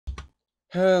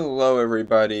Hello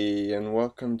everybody and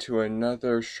welcome to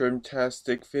another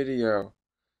Shrimptastic video.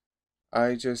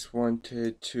 I just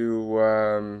wanted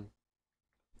to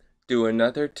do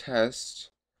another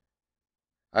test.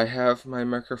 I have my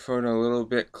microphone a little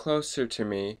bit closer to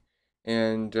me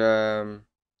and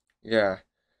yeah.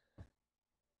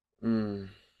 Mm.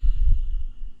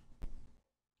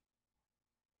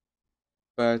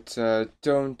 But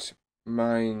don't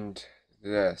mind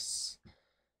this.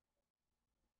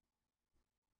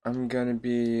 I'm gonna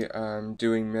be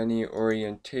doing many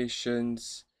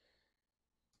orientations.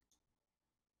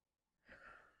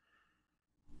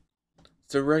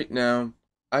 So right now,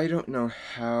 I don't know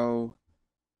how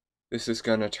this is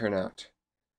gonna turn out.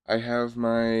 I have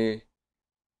my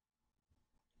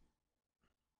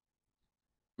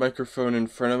microphone in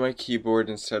front of my keyboard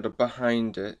instead of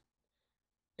behind it,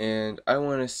 and I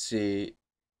want to see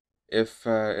if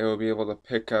it will be able to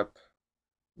pick up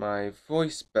my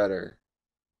voice better.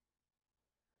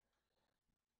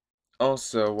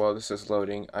 Also, while this is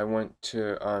loading, I want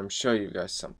to show you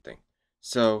guys something.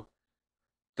 So,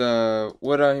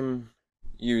 what I'm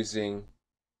using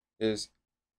is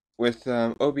with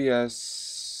OBS.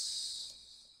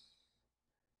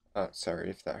 Oh,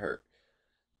 sorry if that hurt.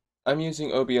 I'm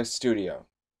using OBS Studio.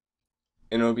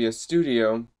 In OBS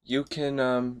Studio, you can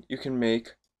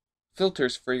make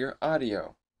filters for your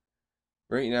audio.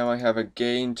 Right now I have a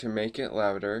gain to make it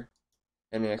louder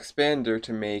and an expander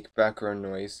to make background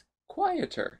noise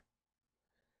quieter.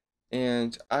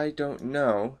 And I don't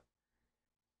know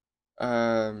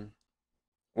um,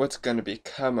 what's going to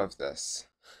become of this.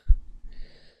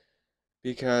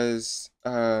 Because,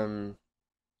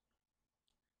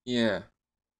 yeah,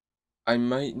 I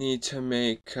might need to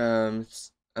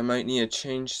I might need to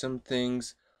change some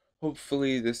things.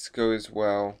 Hopefully this goes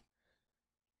well.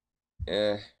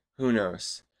 Who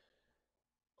knows?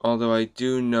 Although I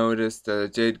do notice that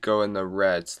it did go in the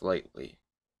red slightly.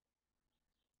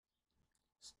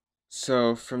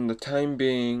 So from the time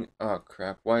being, oh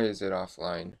crap, why is it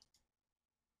offline?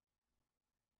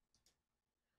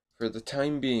 For the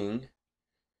time being,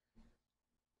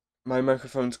 my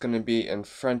microphone's going to be in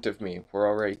front of me. We're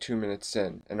already 2 minutes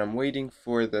in, and I'm waiting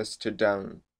for this to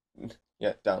download,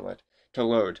 to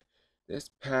load. This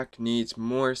pack needs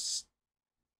more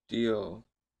steel.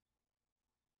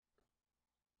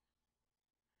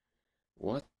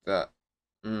 What the?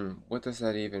 What does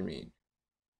that even mean?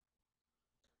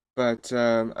 But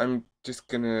I'm just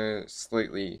gonna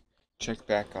slightly check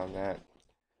back on that.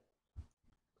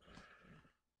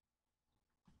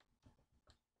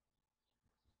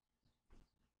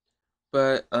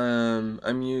 But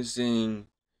I'm using,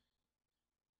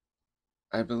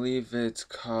 I believe it's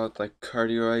called like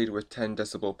cardioid with 10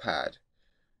 decibel pad.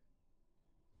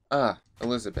 Ah,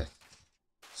 Elizabeth.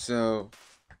 So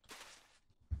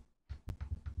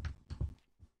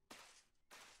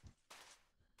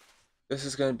this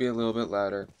is going to be a little bit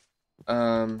louder.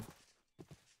 Um,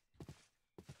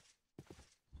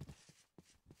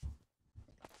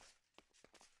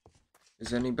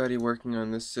 is anybody working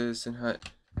on this Citizen Hut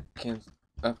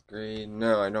upgrade?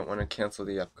 No, I don't want to cancel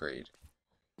the upgrade.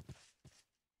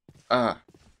 Ah,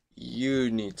 you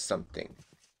need something.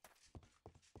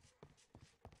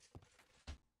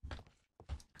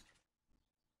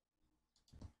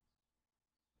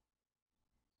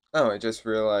 Oh, I just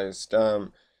realized.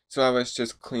 So I was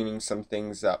just cleaning some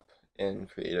things up in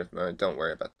creative mode. Don't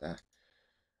worry about that.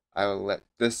 I will let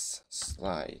this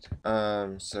slide.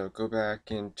 So go back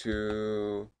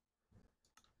into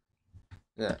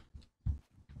that.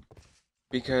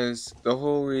 Because the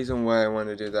whole reason why I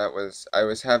wanted to do that was I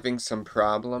was having some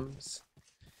problems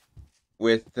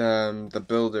with the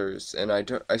builders, and I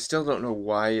still don't know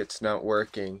why it's not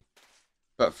working,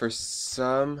 but for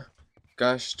some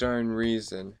gosh darn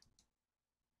reason,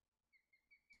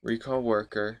 recall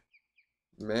worker,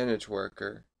 manage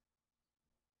worker,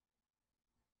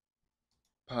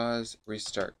 pause,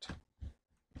 restart.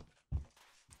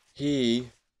 He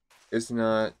is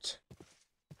not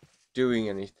doing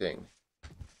anything,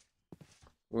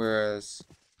 whereas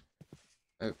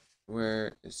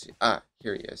where is he? Ah,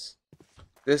 here he is.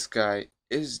 This guy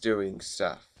is doing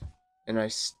stuff, and I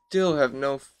still have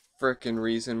no frickin'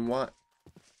 reason why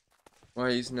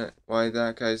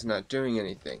that guy's not doing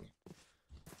anything.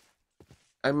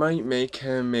 I might make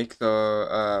him make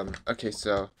the okay,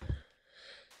 so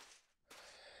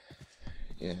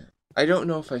yeah. I don't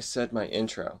know if I said my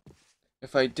intro.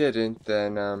 If I didn't,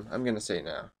 then I'm gonna say it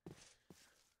now.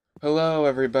 Hello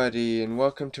everybody and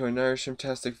welcome to another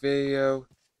Shrimptastic video.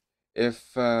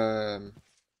 If my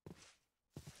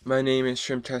name is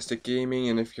Shrimptastic Gaming,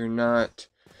 and if you're not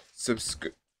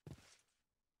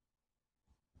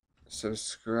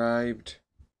subscribed.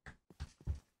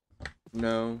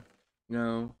 No,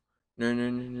 no, no, no,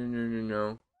 no, no, no, no,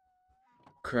 no.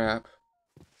 Crap.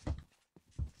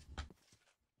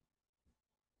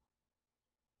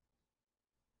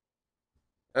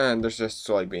 And there's just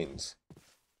soybeans.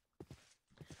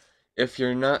 If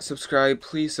you're not subscribed,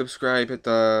 please subscribe, hit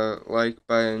the like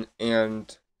button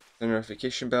and the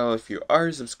notification bell. If you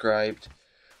are subscribed,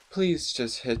 please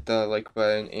just hit the like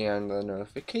button and the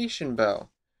notification bell.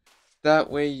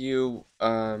 That way you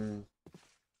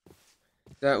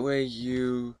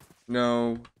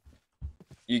know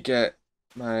you get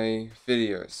my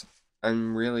videos.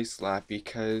 I'm really sloppy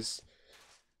because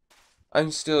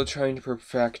I'm still trying to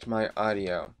perfect my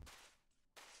audio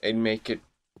and make it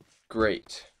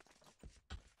great.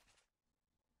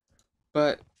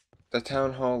 But the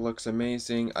town hall looks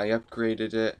amazing. I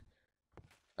upgraded it.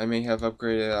 I may have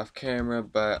upgraded it off camera,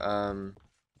 but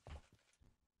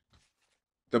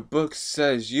the book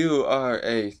says you are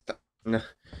a no,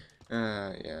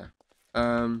 yeah.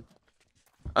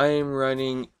 I am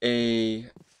running a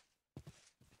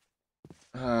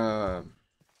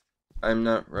I'm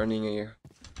not running a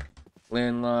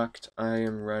landlocked. I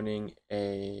am running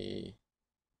a,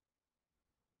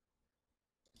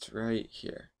 it's right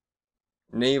here,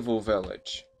 naval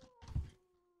village.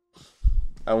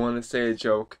 I want to say a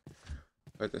joke,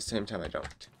 but at the same time I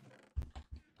don't.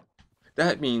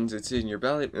 That means it's in your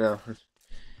belly. No.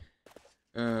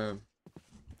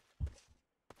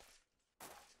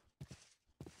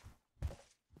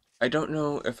 I don't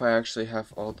know if I actually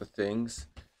have all the things.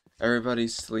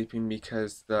 Everybody's sleeping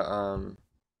because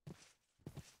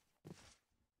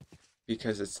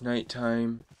it's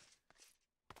nighttime.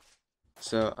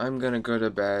 So I'm gonna go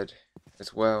to bed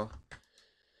as well.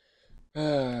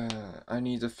 I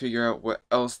need to figure out what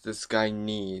else this guy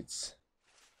needs.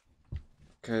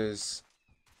 Cause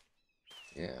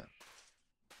yeah.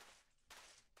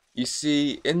 You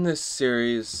see, in this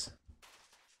series,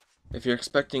 if you're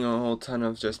expecting a whole ton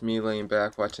of just me laying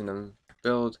back watching them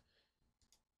build,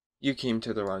 you came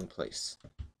to the wrong place.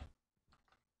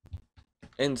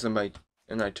 And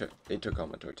they took all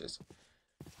my torches.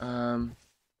 But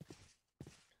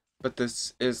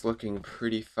this is looking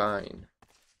pretty fine.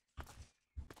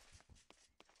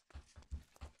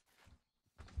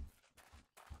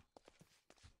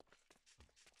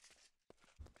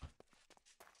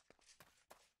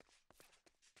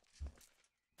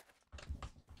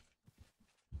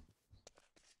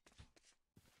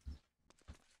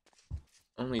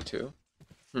 Only two?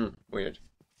 Weird.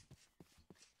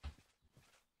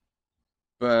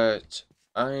 But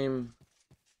I'm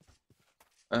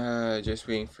just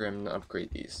waiting for him to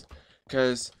upgrade these.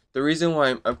 Because the reason why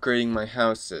I'm upgrading my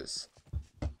houses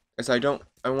is I want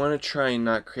to try and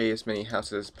not create as many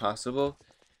houses as possible.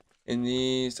 In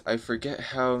these, I forget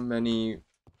how many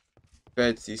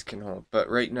beds these can hold, but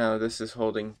right now this is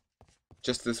holding,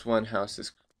 just this one house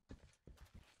is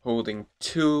holding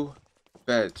 2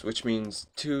 beds, which means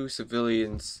 2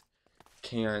 civilians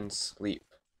can sleep.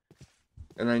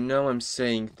 And I know I'm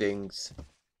saying things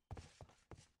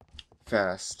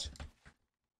fast.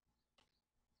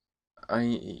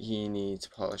 He needs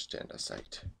polished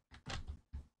andesite.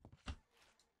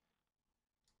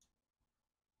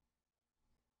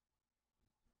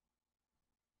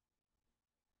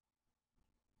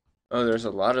 Oh, there's a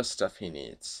lot of stuff he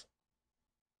needs.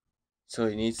 So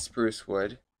he needs spruce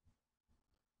wood.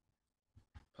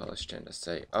 Polished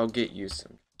andesite. I'll get you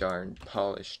some darn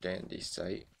polished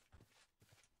andesite.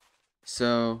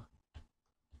 So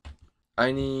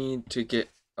I need to get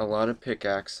a lot of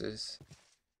pickaxes.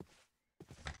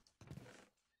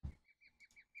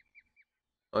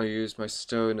 I'll use my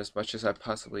stone as much as I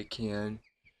possibly can.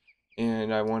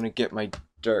 And I want to get my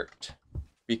dirt.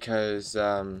 Because,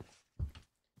 you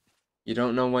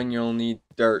don't know when you'll need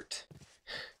dirt.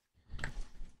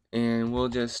 And we'll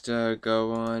just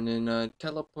go on and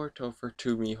teleport over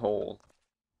to me hole.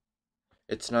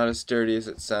 It's not as dirty as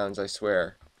it sounds, I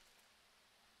swear.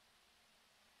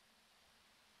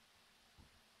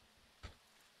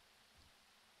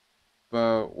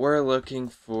 But we're looking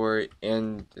for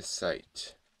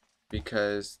andesite.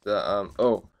 Because the,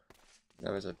 oh,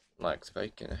 that was a lag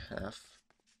spike and a half.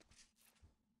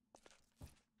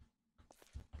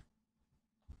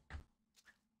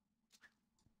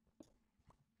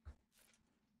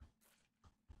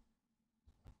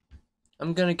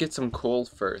 I'm gonna get some coal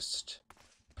first.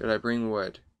 Did I bring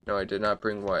wood? No, I did not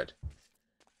bring wood.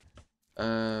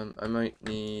 I might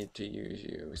need to use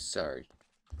you. Sorry,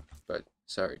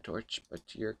 Torch, but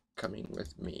you're coming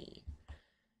with me.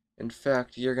 In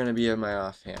fact, you're gonna be in my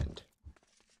offhand.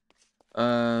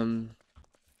 Oh,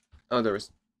 there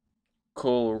was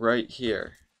coal right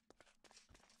here.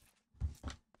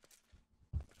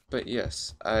 But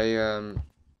yes, I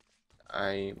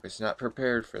was not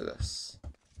prepared for this.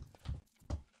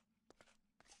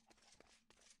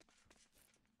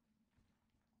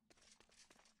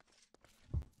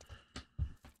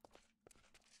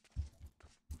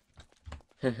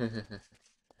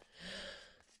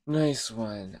 Nice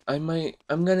one. I'm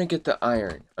gonna get the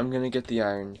iron. I'm gonna get the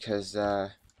iron because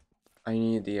I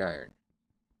need the iron.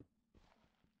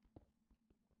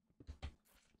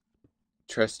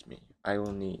 Trust me, I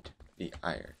will need the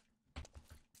iron.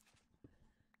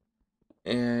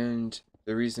 And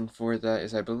the reason for that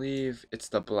is I believe it's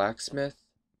the blacksmith.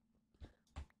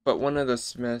 But one of the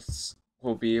smiths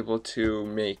will be able to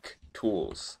make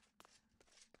tools,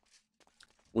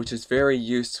 which is very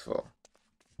useful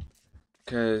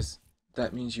because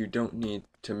that means you don't need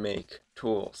to make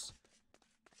tools.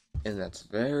 And that's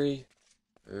very,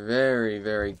 very,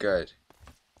 very good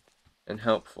and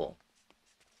helpful.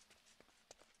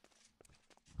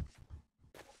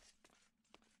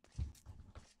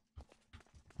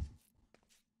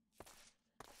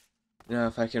 Now,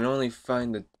 if I can only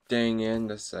find the dang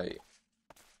andesite.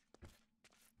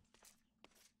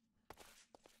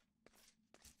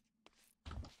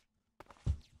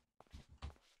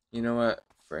 You know what?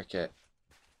 Frick it.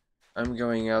 I'm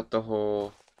going out the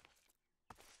hole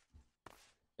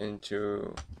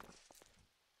into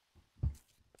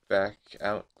back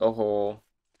out the hole.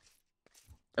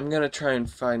 I'm gonna try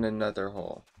and find another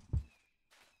hole.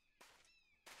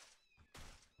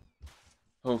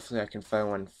 Hopefully I can find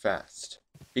one fast.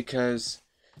 Because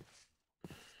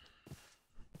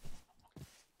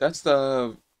that's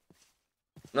not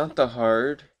the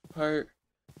hard part,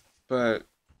 but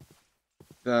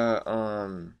the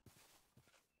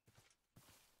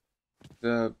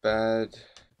bad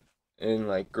and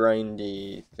like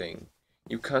grindy thing.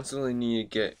 You constantly need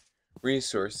to get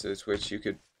resources, which you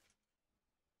could.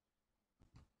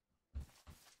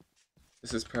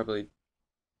 This is probably,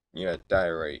 yeah,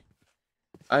 diorite.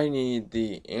 I need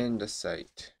the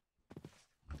andesite.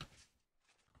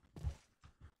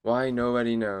 Why,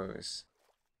 nobody knows.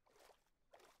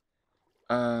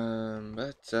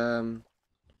 But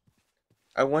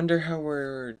I wonder how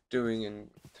we're doing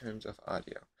in terms of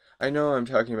audio. I know I'm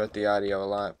talking about the audio a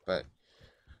lot, but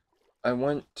I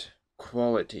want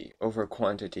quality over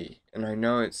quantity, and I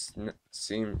know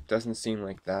doesn't seem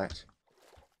like that,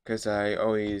 because I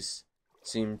always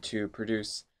seem to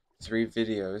produce 3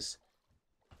 videos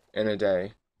in a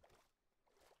day.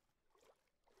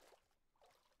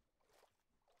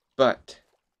 But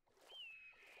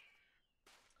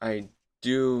I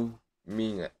do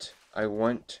mean it. I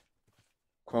want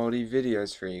quality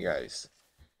videos for you guys.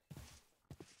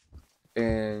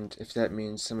 And if that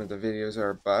means some of the videos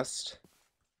are bust,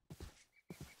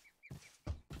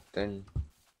 then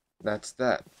that's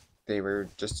that. They were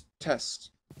just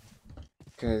tests.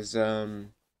 Because,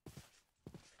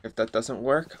 if that doesn't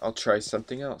work, I'll try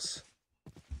something else.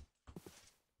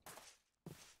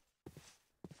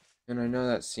 And I know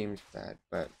that seems bad,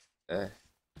 but,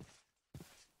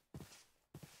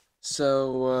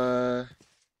 So,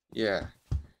 yeah.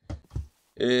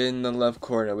 In the left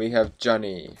corner, we have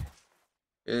Johnny.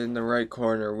 In the right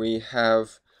corner, we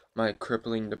have my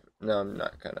crippling... No, I'm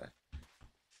not gonna.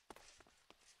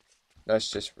 That's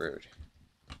just rude.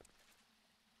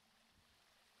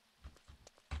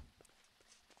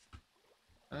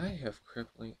 I have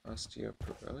crippling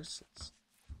osteoporosis.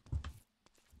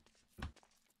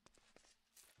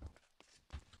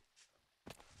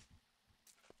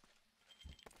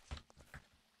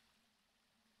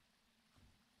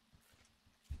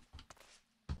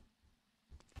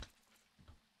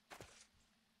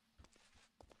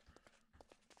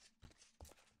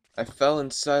 I fell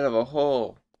inside of a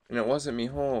hole, and it wasn't me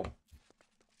hole.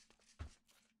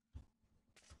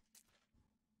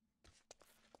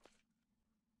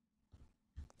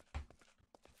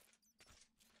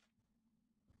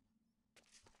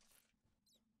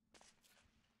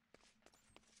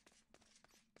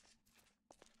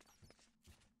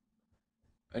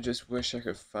 I just wish I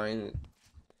could find it.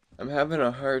 I'm having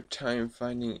a hard time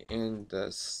finding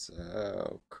Indus.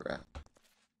 Oh, crap.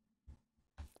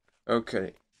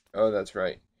 Okay. Oh, that's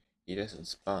right. He doesn't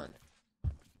spawn.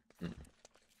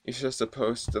 He's just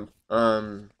supposed to,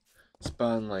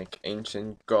 spawn like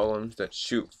ancient golems that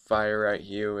shoot fire at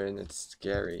you, and it's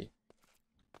scary.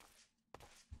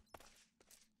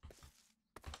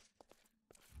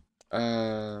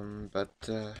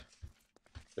 They're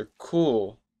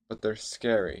cool, but they're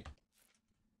scary.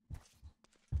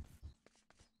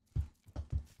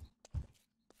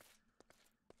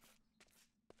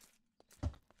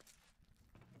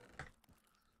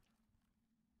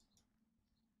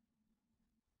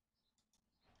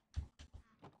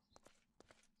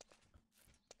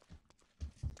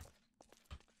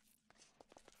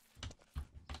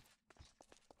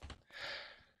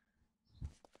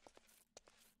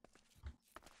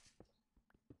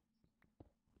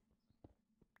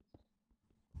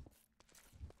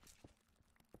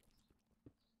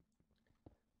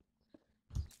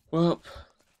 Well,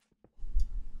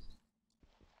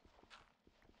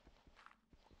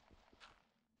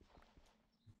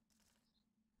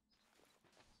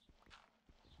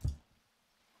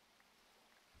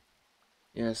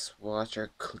 yes, watch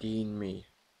her clean me.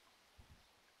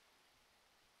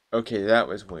 Okay, that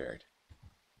was weird.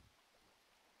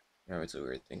 That was a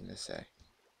weird thing to say.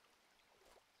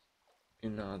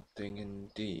 An odd thing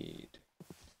indeed.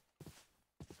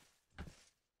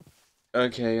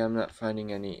 Okay, I'm not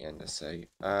finding any andesite.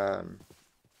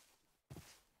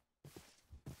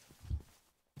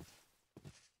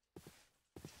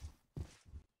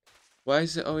 Why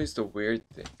is it always the weird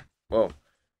thing? Whoa.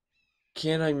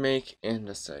 Can I make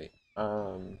andesite?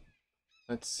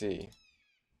 Let's see.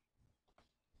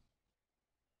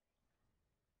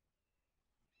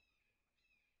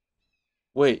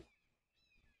 Wait,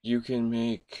 you can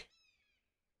make...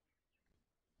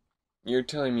 You're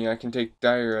telling me I can take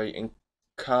diorite and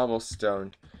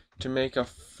cobblestone to make a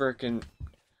frickin'...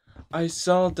 I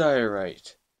saw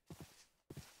diorite!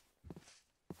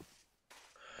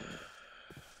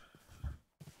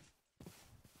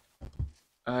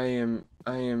 I am...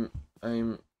 I am...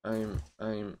 I'm... I'm...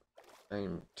 I'm...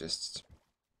 I'm just...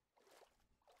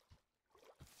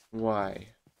 Why?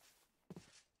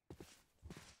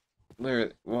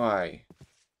 Literally, why?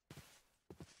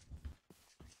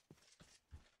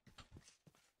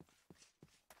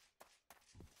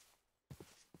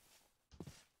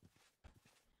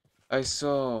 I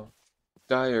saw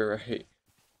diorite.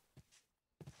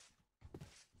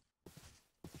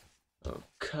 Oh,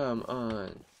 come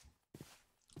on.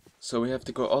 So we have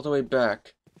to go all the way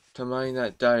back to mine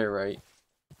that diorite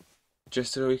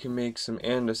just so we can make some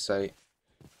andesite.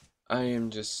 I am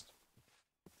just...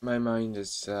 My mind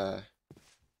is,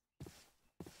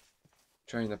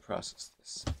 trying to process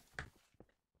this.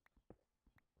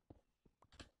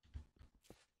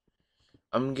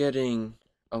 I'm getting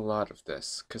a lot of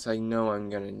this, because I know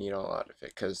I'm going to need a lot of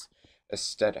it, because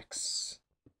aesthetics.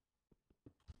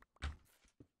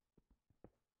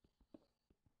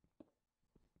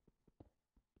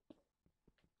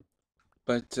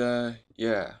 But,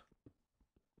 yeah.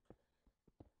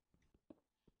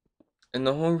 And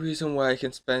the whole reason why I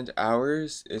can spend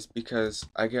hours is because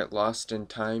I get lost in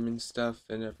time and stuff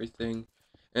and everything.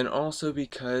 And also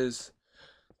because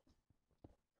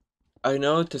I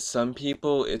know to some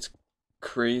people it's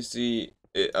crazy,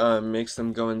 it makes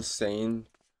them go insane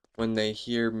when they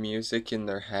hear music in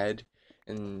their head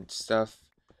and stuff.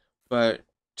 But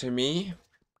to me,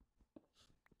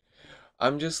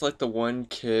 I'm just like the one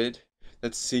kid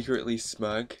that's secretly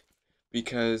smug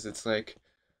because it's like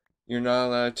you're not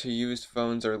allowed to use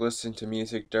phones or listen to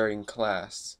music during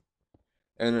class.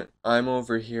 And I'm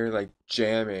over here like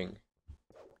jamming,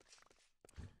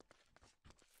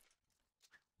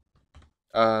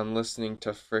 listening to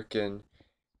frickin'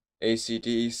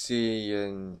 AC/DC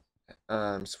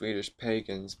and Swedish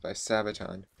Pagans by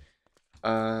Sabaton.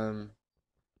 Um,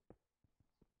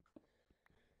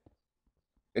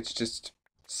 it's just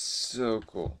so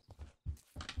cool.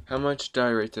 How much die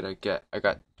rate did I get?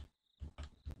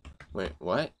 Wait,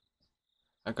 what?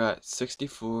 I got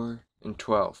 64 and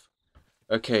 12.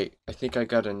 Okay, I think I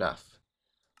got enough.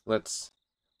 Let's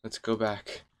let's go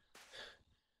back.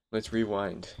 Let's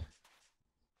rewind.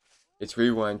 It's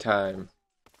rewind time.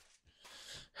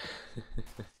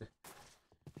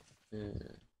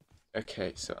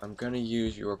 Okay, so I'm gonna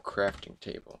use your crafting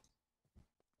table.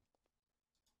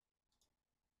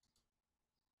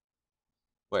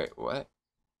 Wait, what?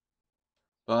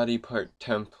 Body part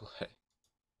template.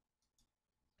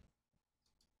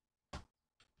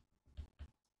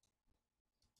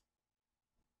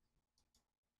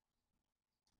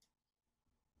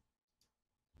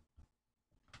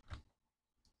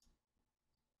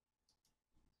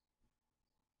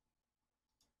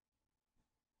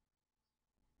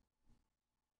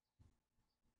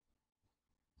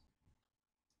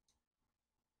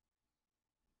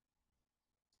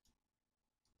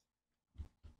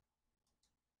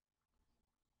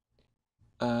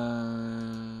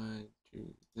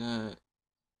 Do that.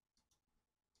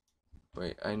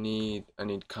 Wait, I need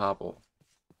cobble.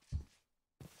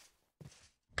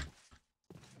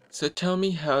 So tell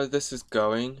me how this is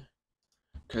going,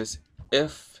 because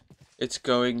if it's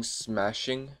going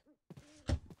smashingly,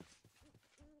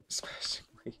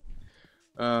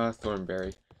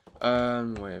 Thornberry,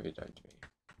 what have you done to me?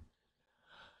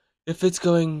 If it's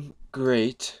going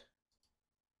great,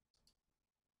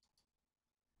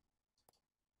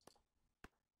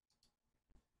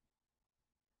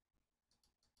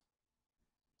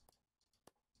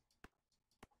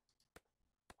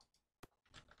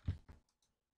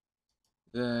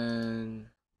 then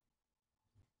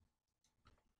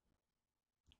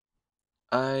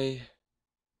I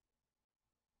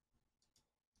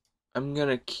I'm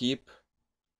gonna keep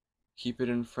it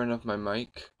in front of my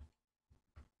mic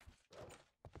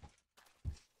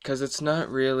because it's not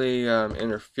really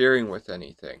interfering with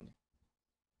anything.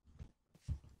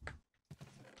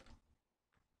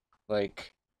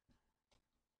 Like,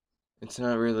 it's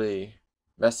not really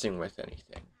messing with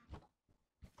anything.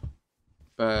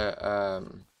 But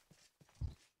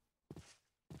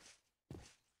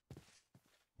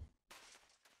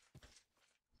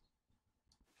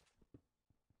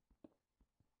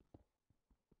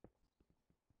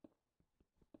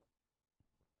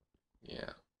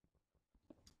yeah.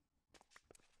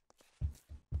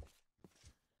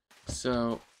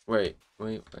 So wait.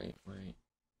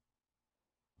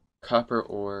 Copper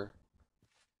ore.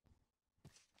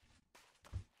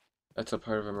 That's a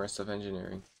part of immersive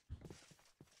engineering.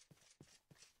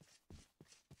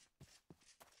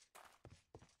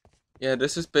 Yeah,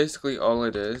 this is basically all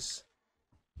it is.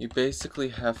 You basically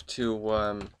have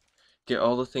to get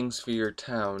all the things for your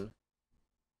town.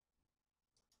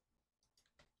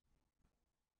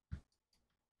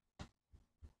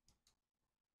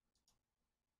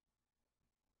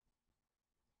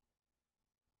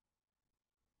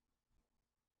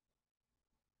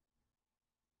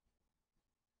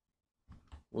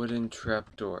 Wooden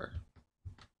trapdoor.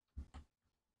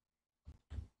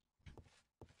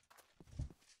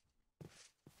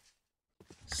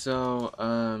 So,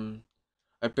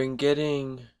 I've been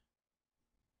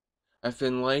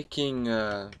liking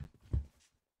the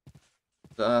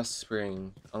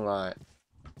Offspring a lot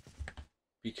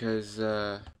because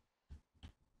yeah.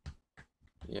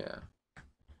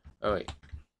 Oh wait.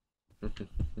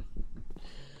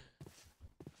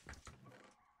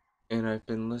 And I've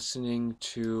been listening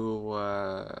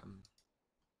to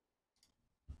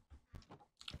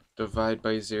Divide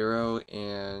by Zero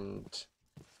and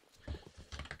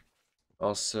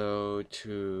also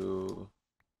to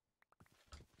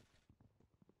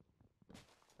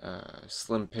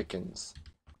Slim Pickens.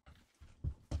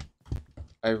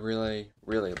 I really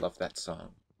love that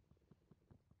song.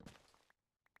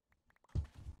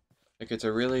 Like it's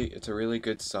a really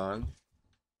good song.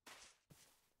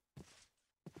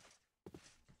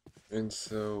 And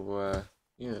so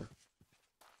yeah.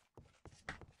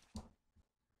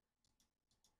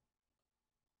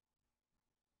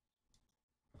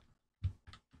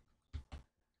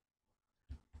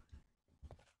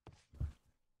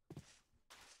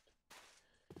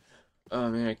 Oh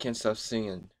man, I can't stop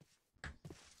singing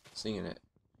it.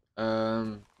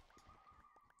 Um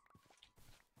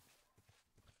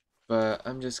but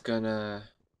I'm just gonna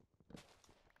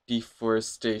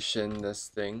deforestation this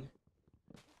thing.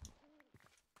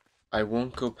 I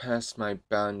won't go past my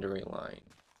boundary line,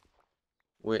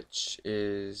 which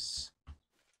is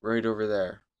right over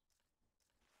there.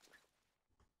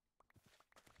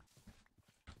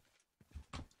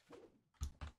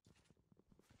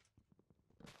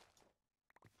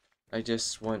 I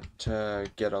just want to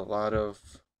get a lot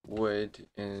of wood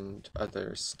and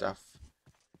other stuff.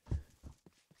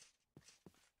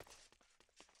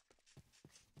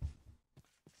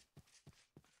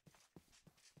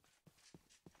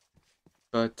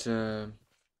 But,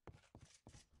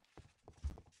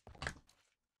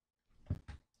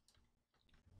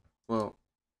 well,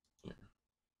 yeah.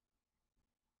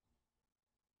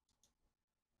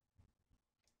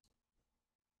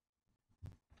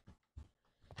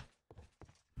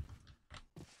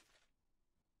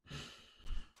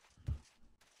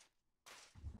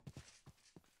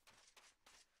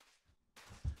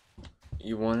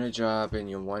 You want a job and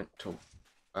you want to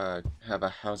have a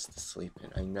house to sleep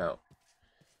in. I know.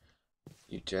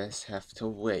 You just have to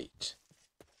wait.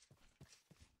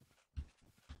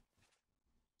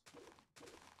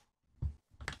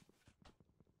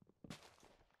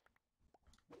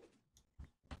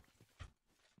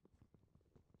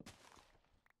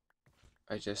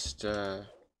 I just,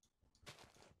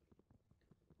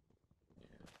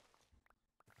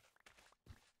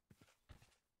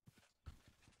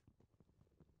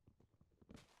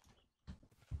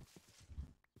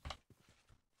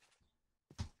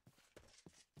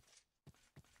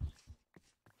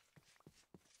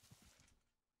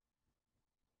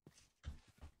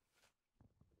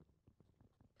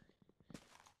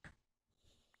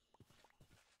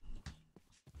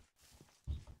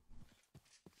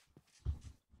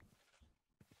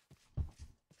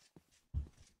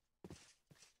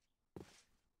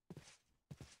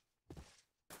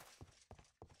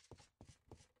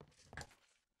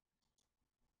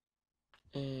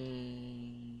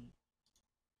 and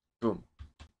boom.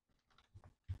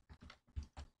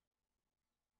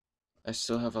 I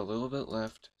still have a little bit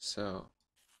left, so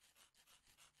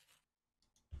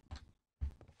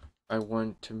I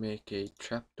want to make a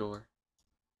trapdoor.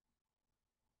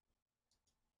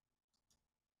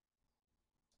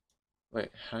 Wait,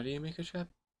 how do you make a trap?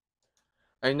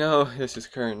 I know this is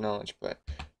current knowledge, but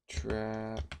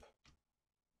trap.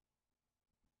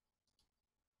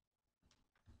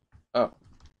 Oh,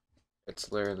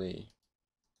 it's literally.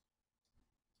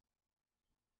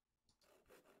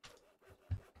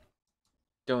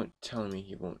 Don't tell me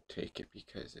he won't take it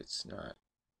because it's not.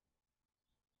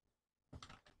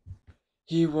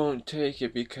 He won't take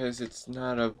it because it's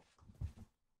not a.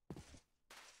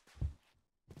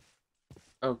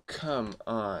 Oh, come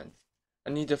on. I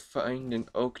need to find an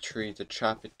oak tree to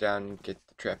chop it down and get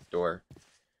the trapdoor.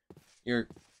 You're.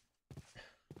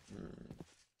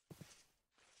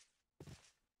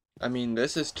 I mean,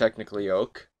 this is technically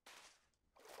oak.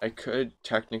 I could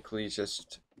technically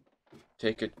just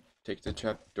take the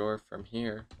trapdoor from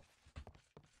here.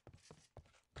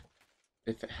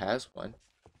 If it has one.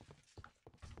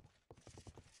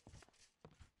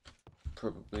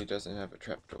 Probably doesn't have a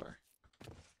trapdoor.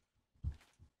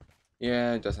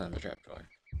 Yeah, it doesn't have a trapdoor.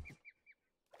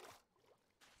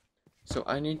 So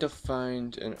I need to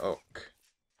find an oak.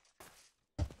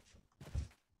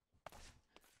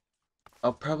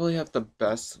 I'll probably have the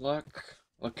best luck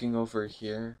looking over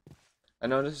here. I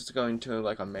know this is going to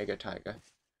like a mega taiga,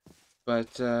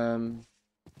 but here,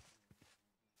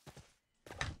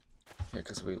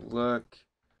 because we look,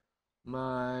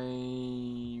 my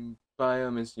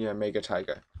biome is mega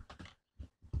taiga.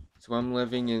 So I'm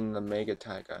living in the mega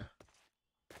taiga.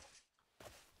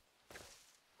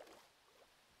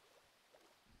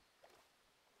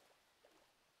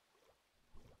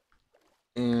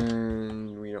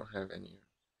 And we don't have any.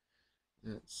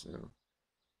 So,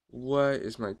 what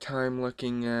is my time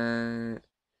looking at?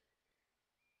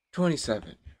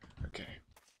 27. Okay.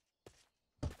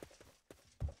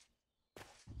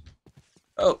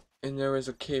 Oh, and there was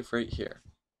a cave right here.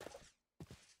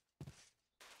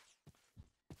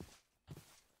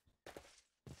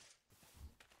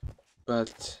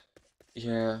 But,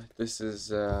 yeah, this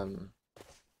is,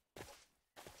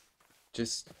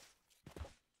 just...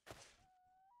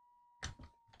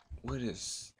 What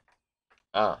is...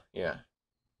 Ah, yeah.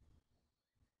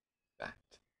 That.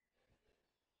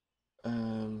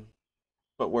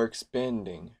 But we're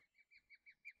expanding.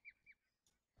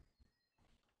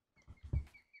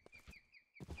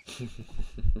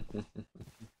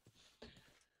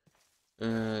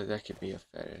 That could be a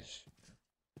fetish.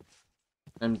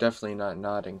 I'm definitely not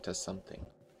nodding to something.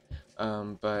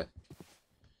 But...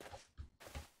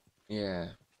 Yeah.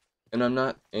 And I'm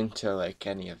not into, like,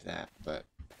 any of that, but...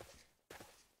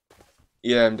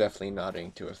 Yeah, I'm definitely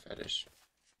nodding to a fetish.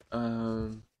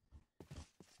 Um...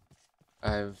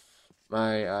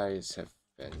 My eyes have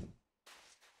been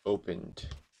opened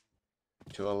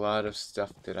to a lot of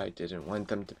stuff that I didn't want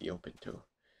them to be open to.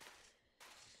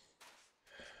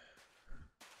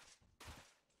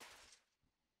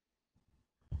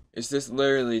 Is this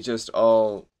literally just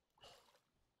all...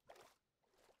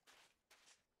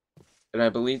 And I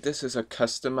believe this is a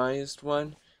customized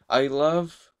one. I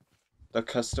love the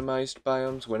customized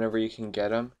biomes whenever you can get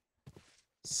them.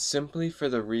 Simply for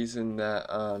the reason that,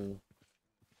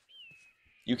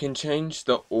 you can change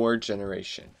the ore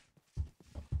generation.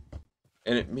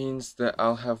 And it means that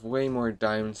I'll have way more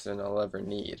diamonds than I'll ever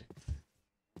need.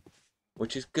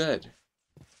 Which is good.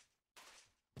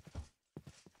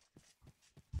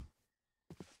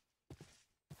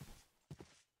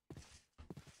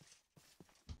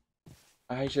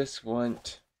 I just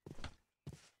want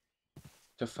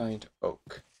to find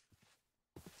oak.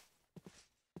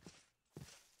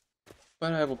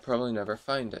 But I will probably never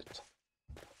find it.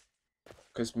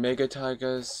 Because mega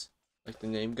taigas, like the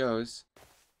name goes,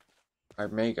 are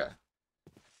mega.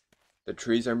 The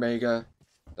trees are mega,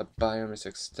 the biome is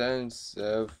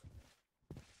extensive,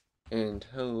 and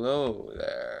hello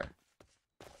there.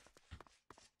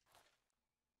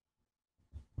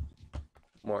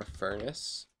 More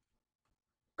furnace.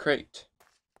 Crate.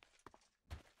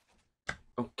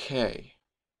 Okay.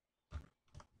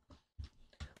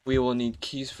 We will need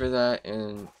keys for that,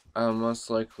 and I'll most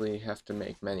likely have to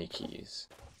make many keys.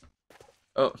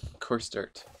 Oh, coarse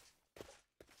dirt.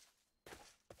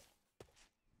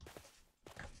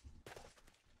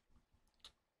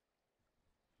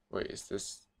 Wait, is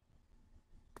this...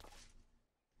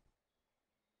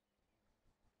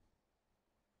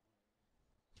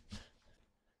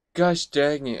 Gosh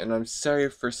dang it, and I'm sorry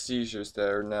for seizures that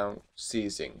are now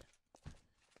seizing.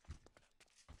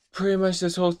 Pretty much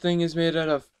this whole thing is made out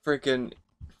of freaking...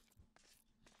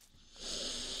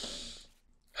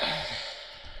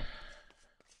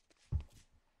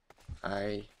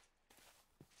 I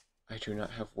I do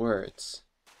not have words.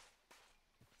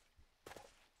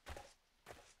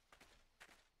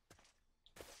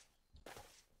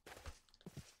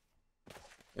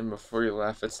 And before you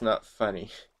laugh, it's not funny.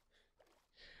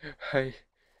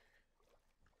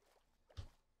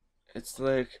 It's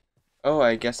like, oh,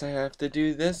 I guess I have to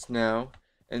do this now.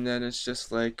 And then it's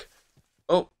just like,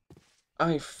 oh,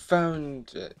 I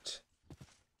found it.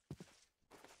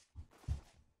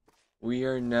 We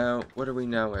are now, what are we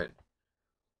now in?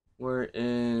 We're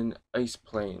in Ice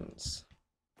Plains.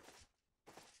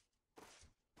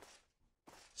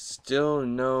 Still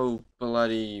no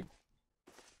bloody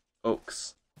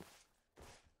oaks.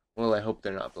 Well, I hope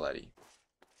they're not bloody.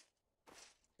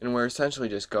 And we're essentially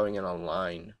just going in a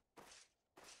line.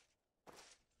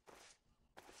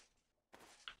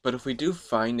 But if we do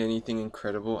find anything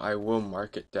incredible, I will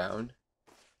mark it down.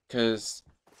 Because,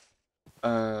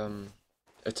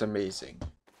 it's amazing.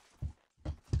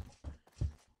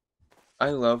 I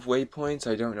love waypoints.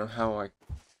 I don't know how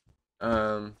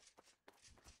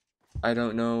I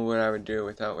don't know what I would do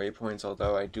without waypoints,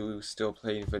 although I do still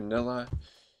play vanilla.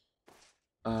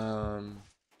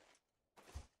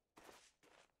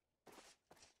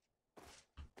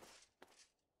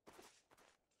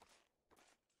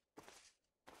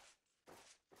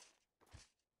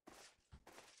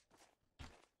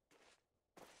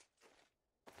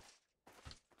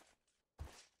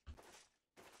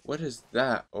 What is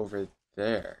that over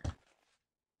there?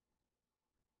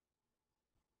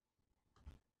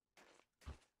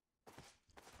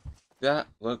 That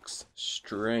looks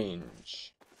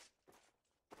strange.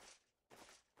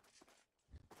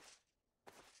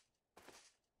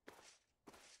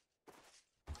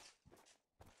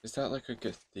 Is that like a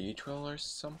cathedral or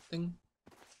something?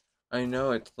 I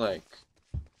know it's like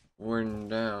worn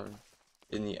down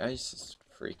and the ice is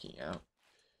freaking out.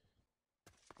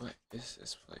 What is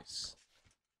this place?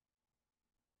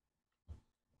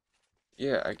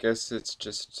 Yeah, I guess it's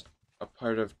just a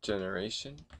part of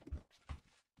generation.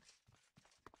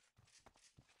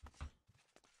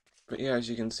 But yeah, as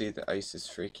you can see, the ice is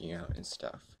freaking out and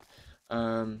stuff.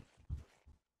 I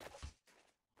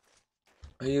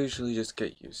usually just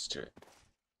get used to it.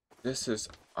 This is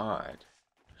odd.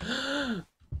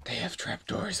 They have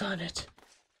trapdoors on it.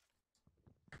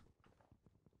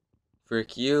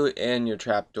 Frick you and your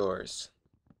trapdoors.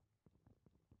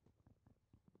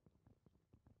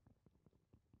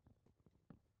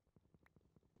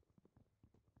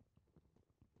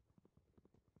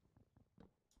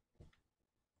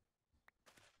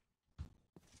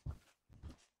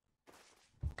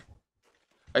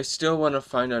 I still want to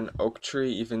find an oak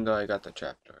tree even though I got the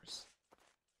trapdoors.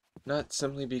 Not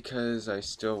simply because I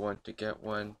still want to get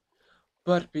one,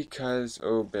 but because,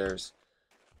 oh bears,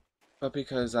 but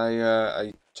because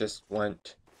I just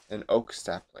want an oak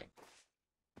sapling.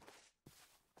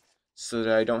 So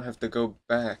that I don't have to go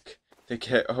back to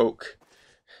get oak.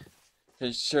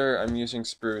 Okay, sure, I'm using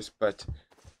spruce, but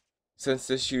since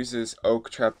this uses oak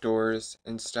trapdoors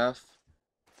and stuff,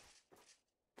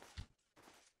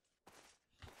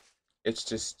 it's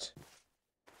just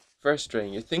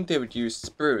frustrating. You'd think they would use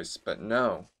spruce, but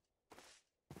no.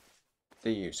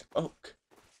 They use oak.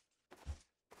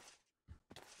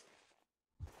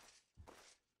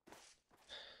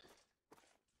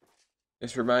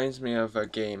 This reminds me of a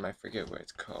game, I forget what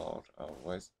it's called. Oh,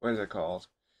 what is it called?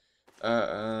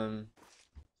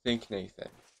 Think Nathan.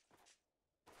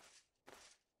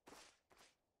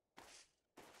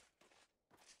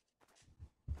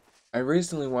 I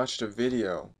recently watched a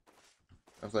video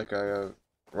of like a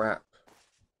rap.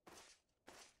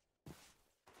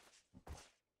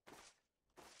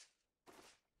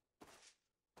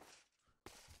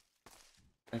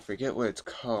 I forget what it's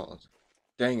called.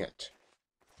 Dang it.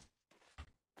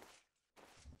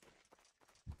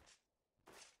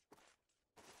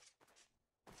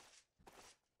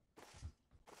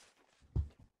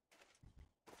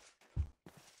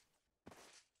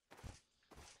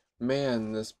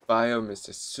 Man, this biome is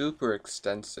just super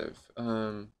extensive.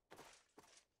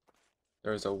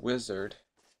 There's a wizard.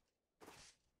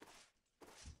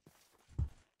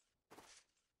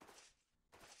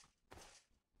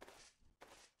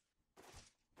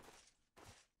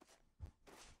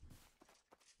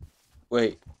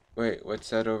 Wait,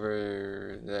 what's that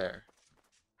over there?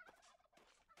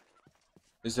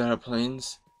 Is that a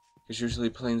plains? Because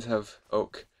usually plains have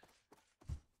oak.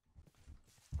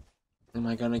 Am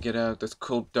I gonna get out of this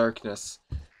cold darkness?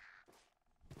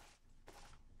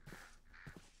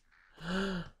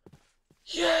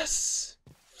 Yes!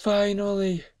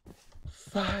 Finally!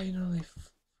 Finally!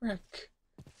 Frick.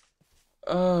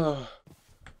 Oh.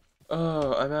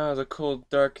 Oh, I'm out of the cold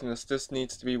darkness. This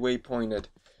needs to be waypointed.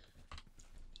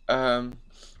 Um,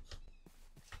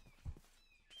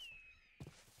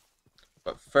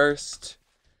 but first,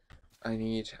 I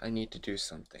need to do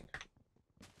something.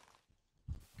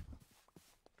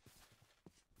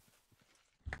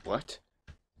 What?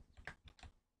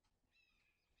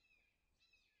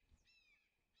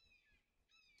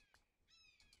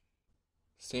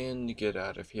 Sand, get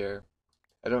out of here.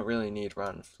 I don't really need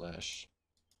rotten flesh.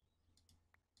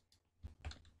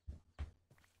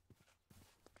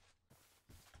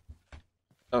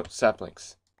 Oh,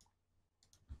 saplings.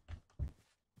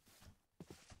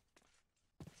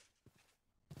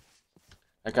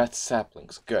 I got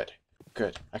saplings. Good.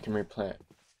 Good. I can replant.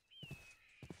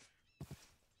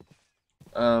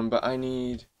 But I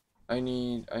need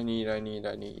to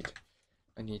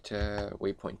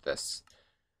waypoint this.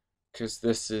 'Cause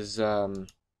this is,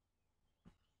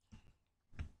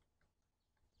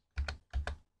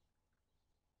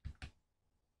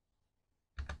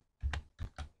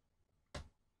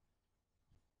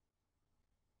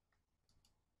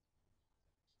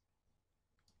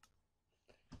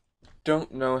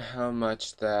 don't know how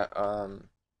much that,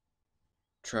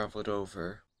 traveled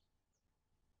over.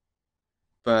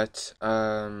 But,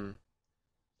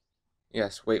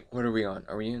 yes, wait, what are we on?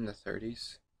 Are we in the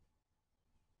 30s?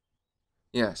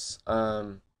 Yes,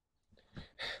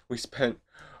 we spent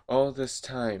all this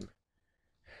time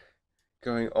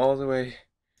going all the way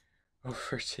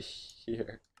over to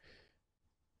here.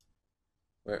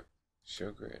 Where?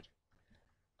 Show grid.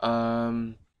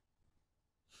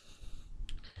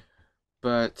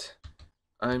 But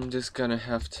I'm just gonna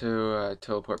have to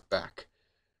teleport back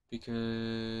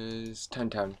because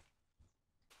Town.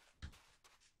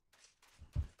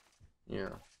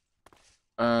 Yeah.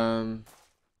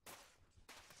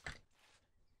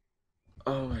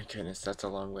 Oh my goodness, that's a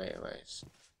long way anyways.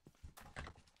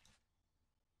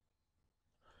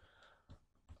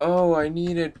 Oh, I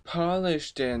needed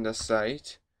polished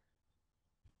andesite.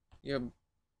 Yeah.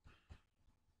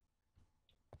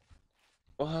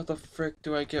 Well, how the frick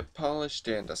do I get polished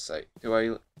andesite? Do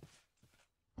I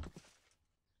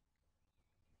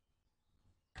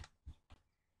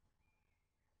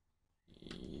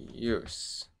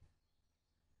use?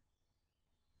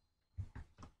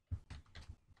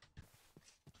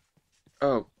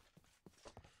 Oh.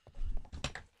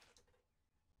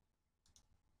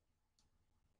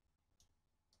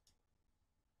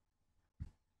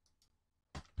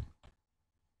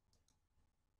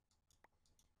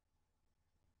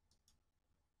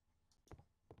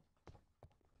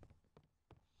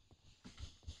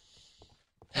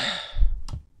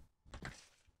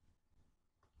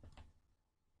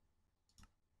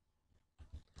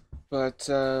 But,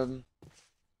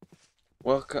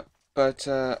 welcome. But,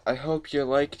 I hope you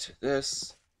liked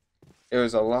this. It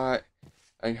was a lot.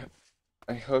 I,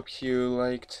 I hope you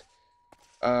liked,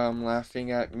 laughing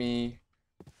at me.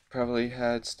 Probably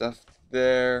had stuff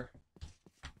there.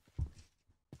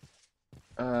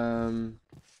 The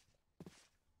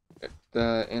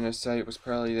andesite was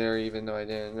probably there even though I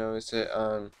didn't notice it.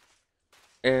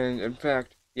 And in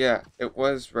fact, yeah, it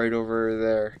was right over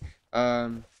there.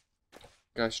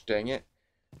 Gosh dang it.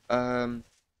 Um,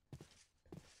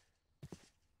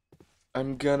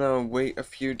 I'm gonna wait a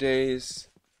few days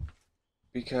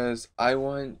because I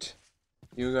want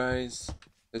you guys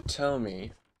to tell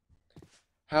me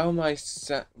how my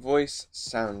voice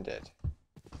sounded.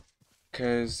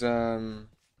 'Cause,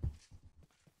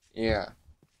 yeah.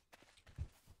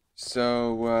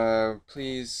 So,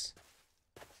 please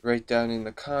write down in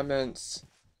the comments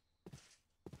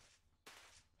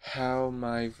how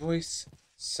my voice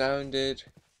sounded.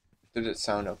 Did it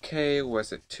sound okay?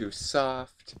 Was it too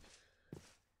soft?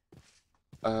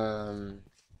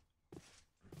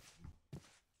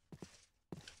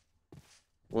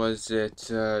 Was it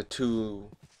too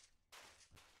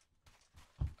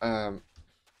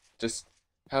just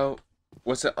how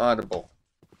was it audible?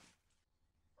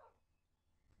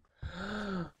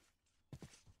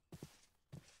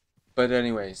 But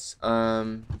anyways,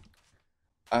 I'm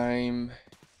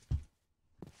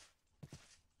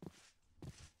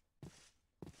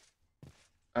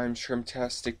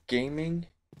Shrimptastic Gaming,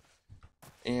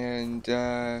 and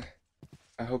I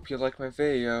hope you like my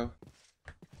video.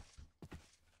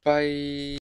 Bye.